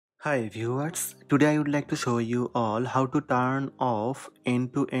Hi viewers, today I would like to show you all how to turn off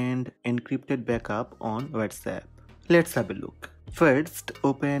end-to-end encrypted backup on WhatsApp. Let's have a look. First,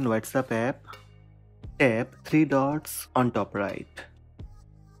 open WhatsApp app, tap three dots on top right,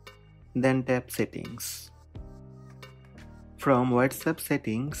 then tap settings. From WhatsApp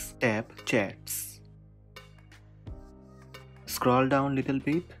settings, tap chats. Scroll down little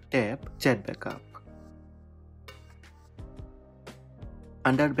bit, tap chat backup.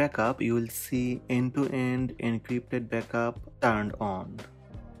 Under backup, you will see end-to-end encrypted backup turned on.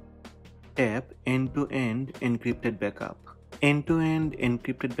 Tap end-to-end encrypted backup. End-to-end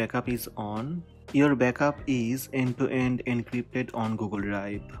encrypted backup is on. Your backup is end-to-end encrypted on Google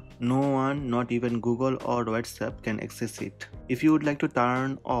Drive. No one, not even Google or WhatsApp, can access it. If you would like to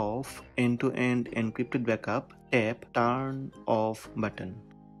turn off end-to-end encrypted backup, tap Turn Off button.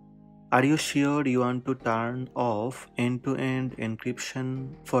 Are you sure you want to turn off end-to-end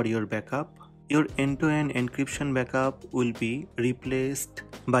encryption for your backup? Your end-to-end encryption backup will be replaced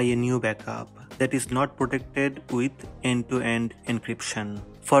by a new backup that is not protected with end-to-end encryption.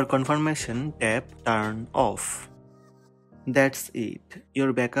 For confirmation, tap Turn Off. That's it.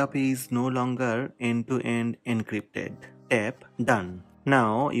 Your backup is no longer end-to-end encrypted. Tap Done.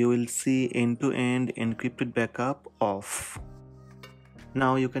 Now you will see end-to-end encrypted backup off.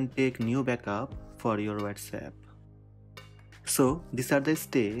 Now you can take new backup for your WhatsApp. So these are the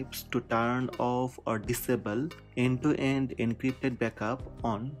steps to turn off or disable end-to-end encrypted backup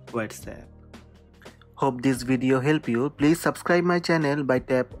on WhatsApp. Hope this video helped you. Please subscribe my channel by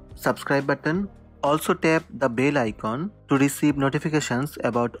tap subscribe button. Also tap the bell icon to receive notifications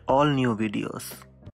about all new videos.